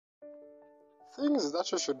Things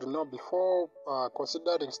that you should know before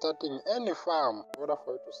considering starting any farm in order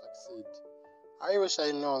for you to succeed. I wish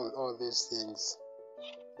I know all these things.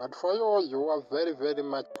 But for you are very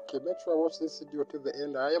much okay. Make sure you watch this video till the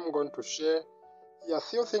end. I am going to share a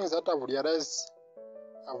few things that I've realized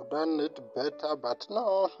I've done it better, but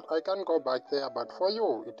no, I can't go back there. But for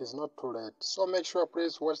you, it is not too late. So make sure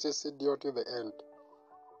please watch this video till the end.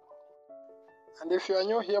 And if you are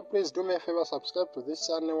new here, please do me a favor, subscribe to this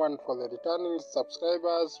channel. And for the returning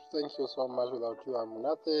subscribers, thank you so much. Without you, I'm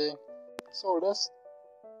nothing. So let's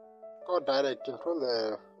go direct into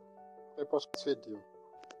the purpose of this video.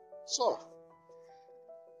 So,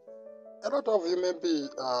 a lot of you maybe,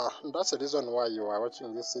 that's the reason why you are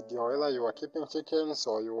watching this video, whether you are keeping chickens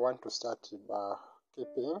or you want to start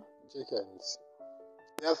keeping chickens.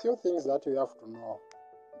 There are a few things that you have to know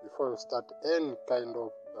before you start any kind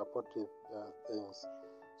of poultry things.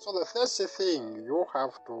 So the first thing you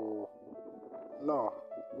have to know,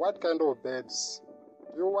 what kind of birds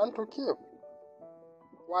do you want to keep?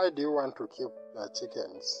 Why do you want to keep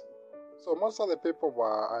chickens? So most of the people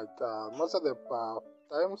most of the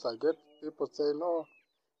times I get people say, no,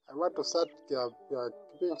 I want to start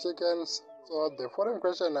keeping chickens. So the following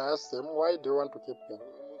question I ask them, why do you want to keep them?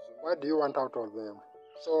 What do you want out of them?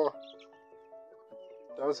 So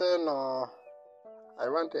they'll say, no, I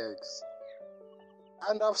want eggs.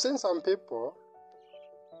 And I've seen some people,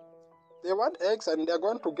 they want eggs and they're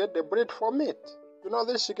going to get the breed for meat. You know,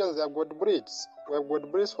 these chickens, they've got breeds. We've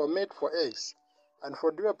got breeds for meat, for eggs, and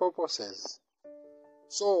for dual purposes.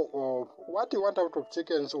 So what you want out of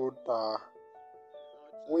chickens would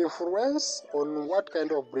influence on what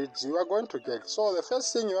kind of breeds you are going to get. So the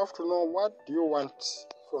first thing you have to know, what do you want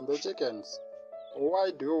from the chickens?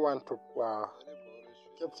 Why do you want to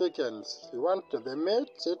keep chickens? You want the meat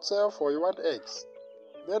itself or you want eggs?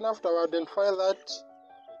 Then after you identify that,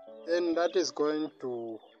 then that is going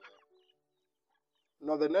to...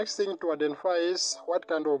 Now the next thing to identify is what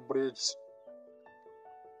kind of breed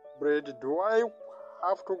do I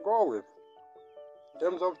have to go with? In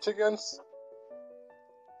terms of chickens,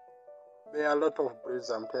 there are a lot of breeds,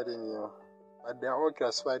 I'm telling you, but they are all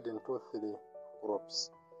classified into 3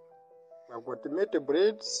 groups. We've got the meat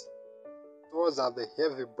breeds, those are the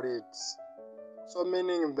heavy breeds. So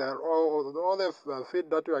meaning that all the feed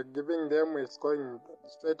that you are giving them is going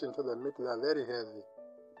straight into the meat, they are very heavy.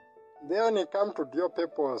 Then when it comes to dual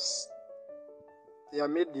purpose, they are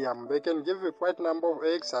medium. They can give you quite a number of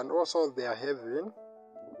eggs and also they are heavy,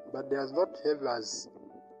 but they are not heavy as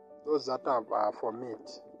those that are for meat,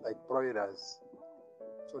 like broilers.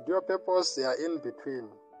 So dual purpose, they are in between.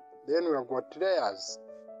 Then we have got layers.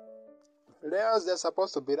 Layers, they're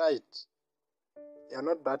supposed to be light. They are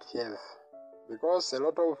not that heavy, because a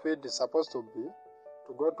lot of feed is supposed to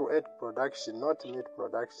go to egg production, not meat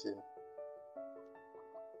production.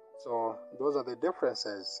 So those are the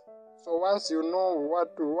differences. So once you know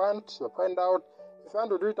what you want, you find out if you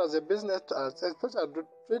want to do it as a business, especially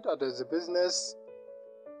treat it as a business,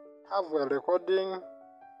 have a recording,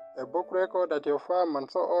 a book record at your farm and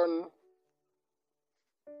so on.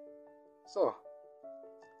 So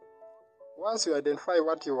once you identify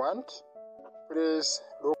what you want, please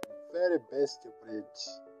look very best breed.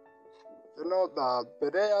 You know,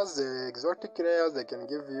 the layers, the exotic layers, they can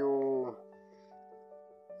give you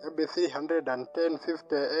maybe 310,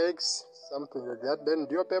 50 eggs, something like that. Then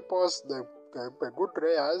dual purpose, the good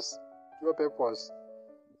layers, dual purpose,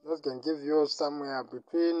 those can give you somewhere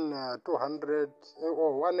between 200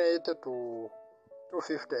 or 180 to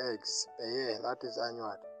 250 eggs per year. That is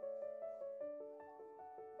annual.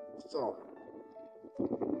 So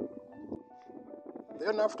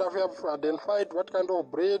then after you have identified what kind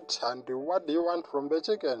of breed and what do you want from the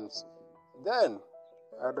chickens, then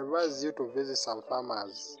I advise you to visit some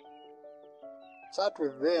farmers. Chat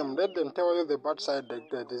with them, let them tell you the bad side,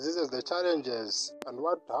 the diseases, the challenges, and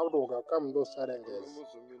how to overcome those challenges.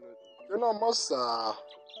 You know, most the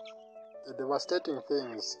devastating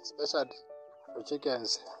things, especially for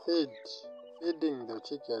chickens, feeding the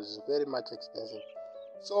chickens is very much expensive.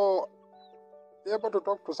 So be able to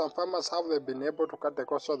talk to some farmers, how they've been able to cut the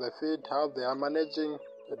cost of the feed, how they are managing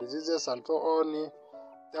the diseases and so on.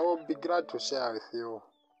 They will be glad to share with you.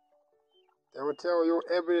 They will tell you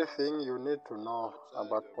everything you need to know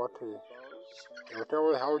about poultry. They will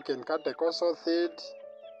tell you how you can cut the cost of feed,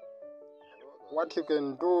 what you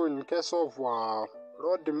can do in case of low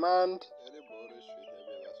demand,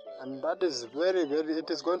 and that is it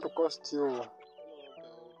is going to cost you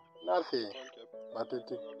nothing, but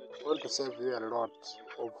it is going to save you a lot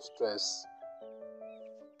of stress.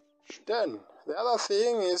 Then the other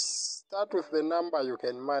thing is, start with the number you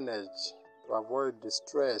can manage to avoid the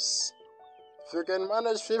stress. If you can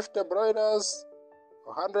manage 50 broilers,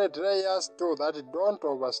 100 layers, do that. Don't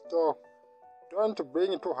overstock. Don't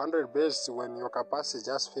bring 200 beds when your capacity is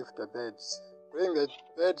just 50 beds. Bring the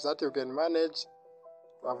beds that you can manage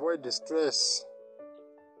to avoid distress.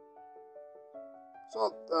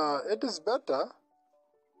 So it is better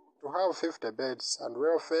to have 50 beds and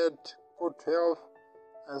well fed, good health,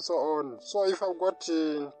 and so on. So if I've got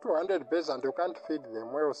 200 beds and you can't feed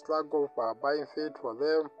them, well, struggle for buying feed for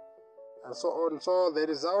them, and so on. So the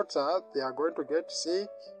results are they are going to get sick.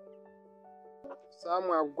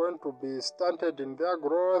 Some are going to be stunted in their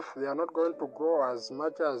growth. They are not going to grow as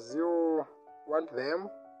much as you want them.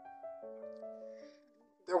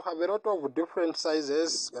 They have a lot of different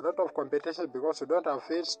sizes, a lot of competition because you don't have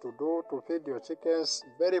feeds to feed your chickens,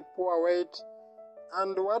 very poor weight.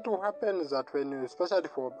 And what will happen is that when you, especially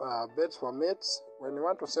for beds for meats, when you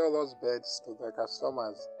want to sell those beds to the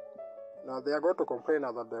customers, they are going to complain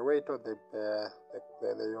about the weight of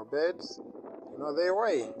your beds. They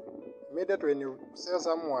weigh. Immediately when you sell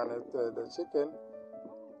someone the chicken,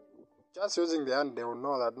 just using the hand, they will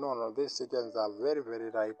know that no, these chickens are very,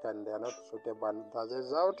 very light and they are not suitable. And as a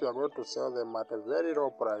result, you are going to sell them at a very low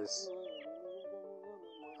price.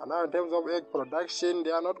 And now in terms of egg production,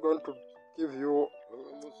 they are not going to give you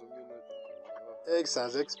eggs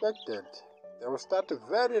as expected. They will start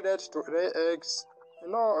very late to lay eggs.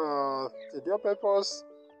 Your peppers,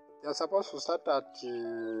 they are supposed to start at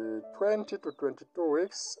 20 to 22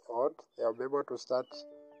 weeks old. They will be able to start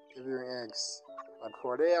giving eggs. But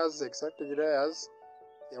for layers, exotic layers,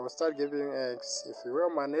 they will start giving eggs. If you will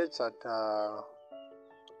manage at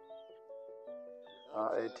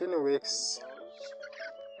 18 weeks,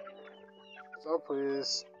 so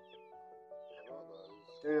please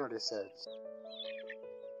do your research.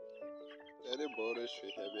 Any borders we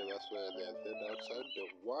have here, that's why they are dead outside the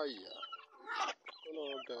wire.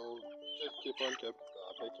 They'll just keep on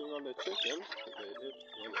pecking on the chicken. They eat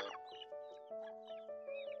together.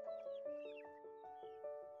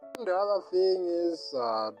 The other thing is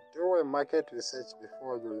do a market research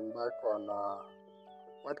before you embark on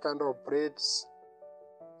what kind of breeds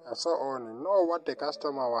and so on. Know what the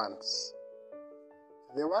customer wants.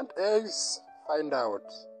 If they want eggs, find out.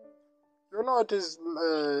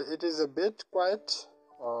 It is a bit quite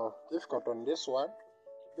difficult on this one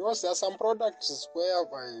because there are some products where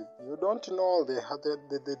you don't know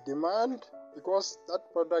the demand because that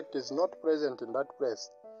product is not present in that place.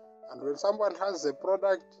 And when someone has a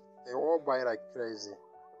product, they all buy like crazy.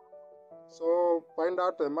 So find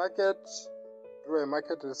out the market, do a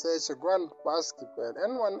market research, go and ask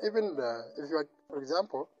anyone, even if you are, for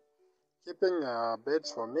example, keeping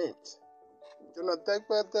beds for meat.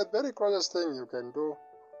 The very closest thing you can do,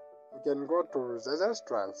 you can go to the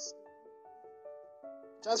restaurants.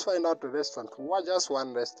 Just find out the restaurant, just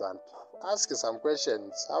one restaurant. Ask some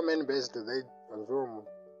questions. How many beds do they consume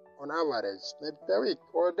on average, maybe per week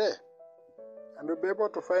or a day? And you'll be able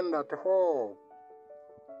to find that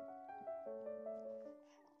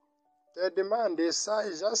the demand is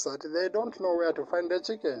just that they don't know where to find the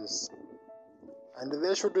chickens. And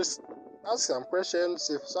they should ask some questions.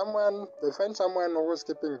 If they find someone who's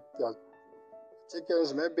keeping their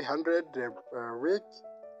chickens maybe 100 a week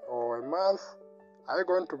or a month, are you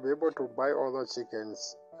going to be able to buy all those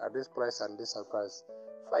chickens at this price and this price?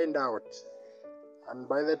 Find out. And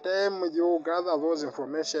by the time you gather those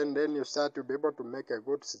information, then you start to be able to make a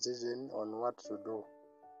good decision on what to do.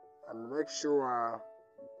 And make sure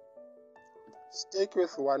stick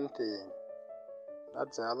with one thing.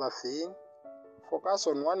 That's the other thing. Focus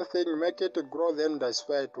on one thing, make it grow, then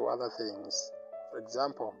diversify to other things. For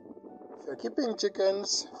example, if you're keeping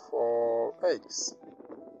chickens for eggs,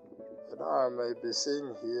 I may be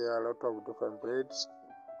seeing here a lot of different breeds.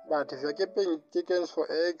 But if you're keeping chickens for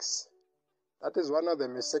eggs, that is one of the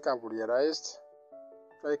mistakes I've realized.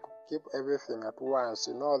 Try to keep everything at once.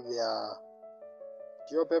 There are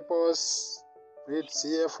geo peppers, breeds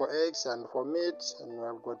here for eggs and for meat, and we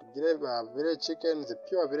have got village chickens, the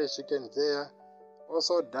pure village chickens there.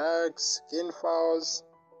 Also ducks, skin fowls,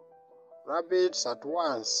 rabbits at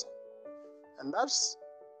once. And that's,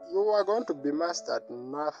 you are going to be master at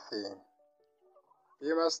nothing.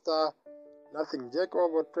 Be master nothing. Jack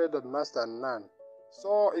over trade and master none.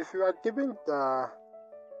 So if you are keeping the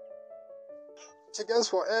chickens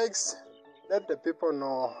for eggs, let the people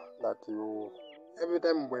know that every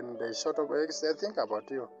time when they short of eggs, they think about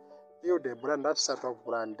you. Build a brand, that sort of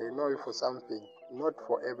brand. They know you for something, not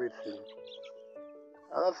for everything.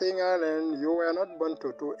 Another thing, and you were not born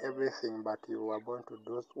to do everything, but you were born to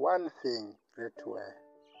do one thing great well.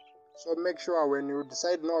 So make sure when you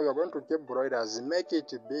decide, no, you're going to keep broilers, make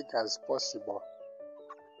it big as possible.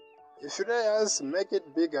 If you just make it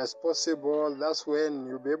big as possible, that's when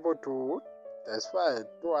you'll be able to diversify,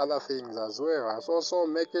 do other things as well as also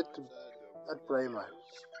make it that primary.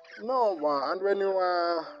 No, and when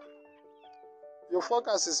your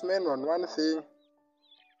focus is mainly on one thing,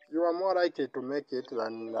 you are more likely to make it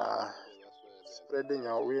than spreading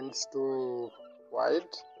your wings too wide.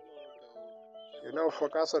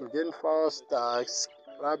 Focus on gain fowls, ducks,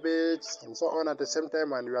 rabbits, and so on at the same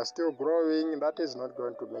time, and you are still growing. That is not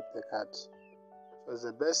going to make the cut. So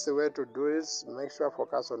the best way to do is make sure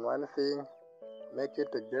focus on one thing, make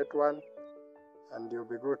it a great one, and you'll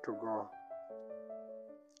be good to go.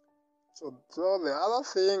 So the other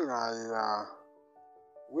thing I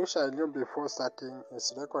wish I knew before starting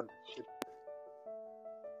is record keeping.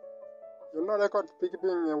 Record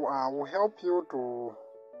keeping will help you to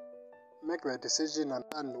make the decision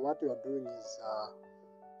and what you are doing is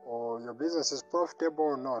or your business is profitable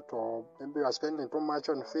or not, or maybe you are spending too much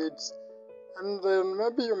on feeds. And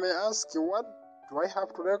maybe you may ask, what do I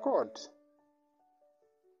have to record?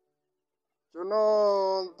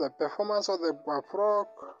 The performance of the frog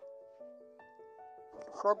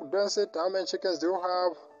density, how many chickens do you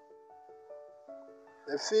have?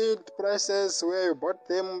 The feed prices, where you bought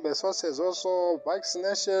them, the sources also,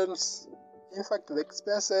 vaccinations, in fact the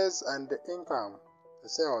expenses and the income, the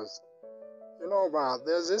sales.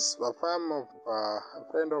 There's this farm of a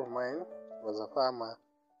friend of mine was a farmer.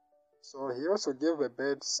 So he also gave the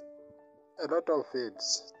birds a lot of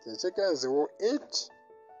feeds. The chickens will eat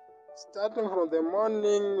starting from the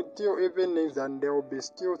morning till evenings, and there will be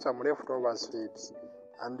still some leftovers feeds.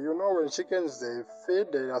 And when chickens they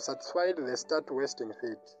feed, they are satisfied, they start wasting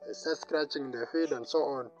feed. They start scratching the feed and so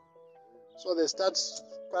on. So they start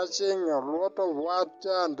scratching a lot of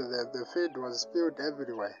water, and the feed was spilled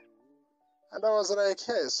everywhere. And I was like,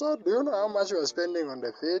 hey, so do you know how much you are spending on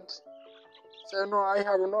the feed? So no, I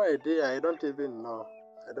have no idea. I don't even know.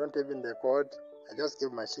 I don't even record. I just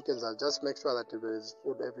give my chickens. I just make sure that there is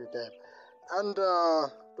food every time. And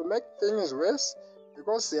to make things worse,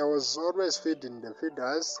 because there was always feed in the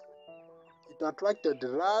feeders, it attracted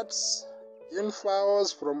rats,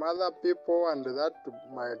 fowls from other people, and that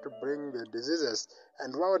might bring the diseases.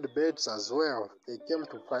 And wild birds as well. They came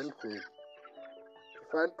to find feed.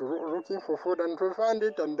 Looking for food, and to find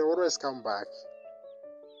it, and they always come back.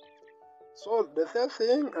 So the third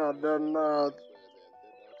thing,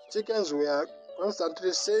 chickens were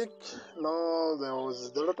constantly sick. There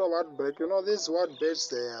was a lot of outbreak. These wild birds,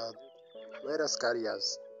 they are virus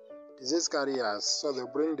carriers, disease carriers. So they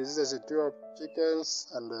bring diseases into your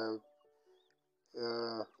chickens, and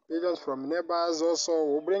pigeons from neighbors also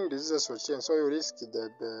will bring diseases to chickens. So you risk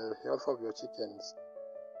the health of your chickens.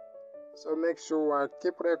 So make sure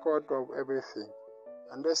keep record of everything,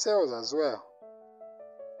 and the sales as well.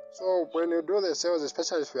 So when you do the sales,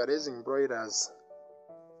 especially if you are raising broilers,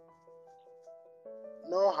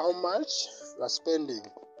 know how much you are spending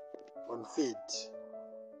on feed.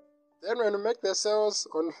 Then when you make the sales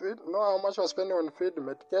on feed, know how much you are spending on feed,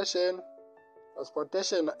 medication,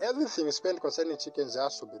 transportation, everything you spend concerning chickens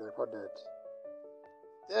has to be recorded.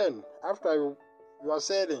 Then after you are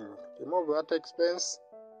selling, remove that expense.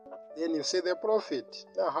 Then you see the profit.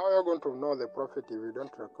 Now, how are you going to know the profit if you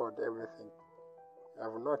don't record everything? You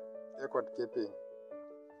have not record keeping.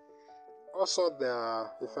 Also,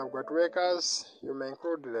 if you've got workers, you may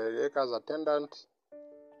include the workers attendant,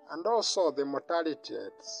 and also the mortality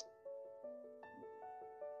rates.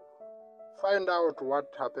 Find out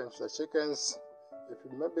what happens to the chickens. If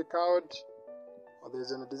it may be cowed or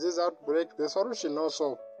there's a disease outbreak, the solution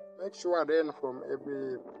also, make sure then from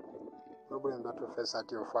every problem that you face at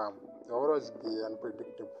your farm. There will always be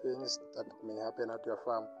unpredictable things that may happen at your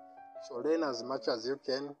farm. So learn as much as you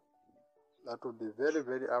can. That would be very,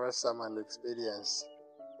 very awesome and experience.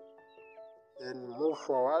 Then move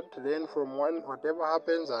forward, learn from whatever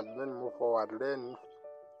happens, and then move forward. Learn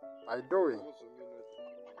by doing.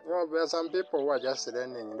 There are some people who are just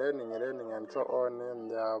learning, and so on, and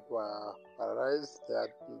they are paralyzed. They are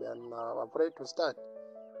afraid to start.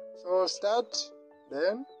 So start.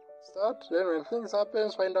 Then when things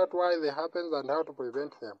happen, find out why they happen and how to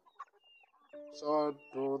prevent them. So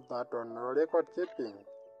do that on record keeping.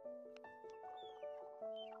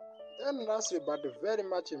 Then lastly, but very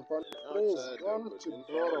much important, please don't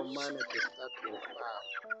borrow money to start your farm.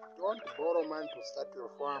 Don't borrow money to start your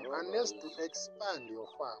farm unless to expand your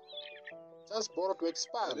farm. Just borrow to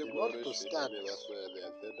expand, not to start.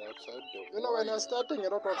 When you're starting, a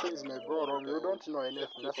lot of things may go wrong. You don't know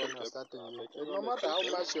anything. That's when you're starting. No matter how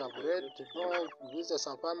much you have read, visit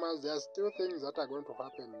some farmers, there are still things that are going to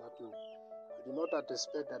happen that you do not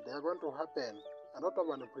anticipate that they are going to happen. A lot of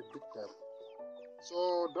unpredictable.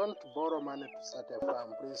 So don't borrow money to start a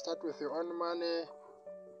farm. Please start with your own money.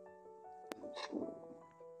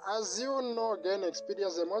 As you know, gain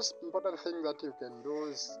experience. The most important thing that you can do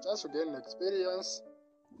is just to gain experience.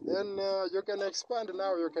 Then you can expand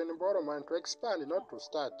now. You can borrow money to expand, not to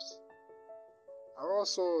start.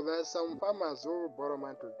 Also, there's some farmers who borrow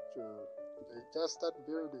money to they just start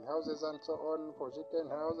building houses and so on for chicken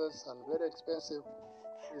houses and very expensive.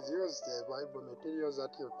 Please use the viable materials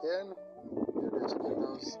that you can build a chicken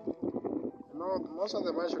house. You know, most of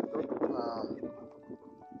the money should go to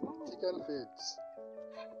chicken feeds.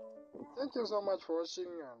 Thank you so much for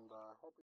watching, and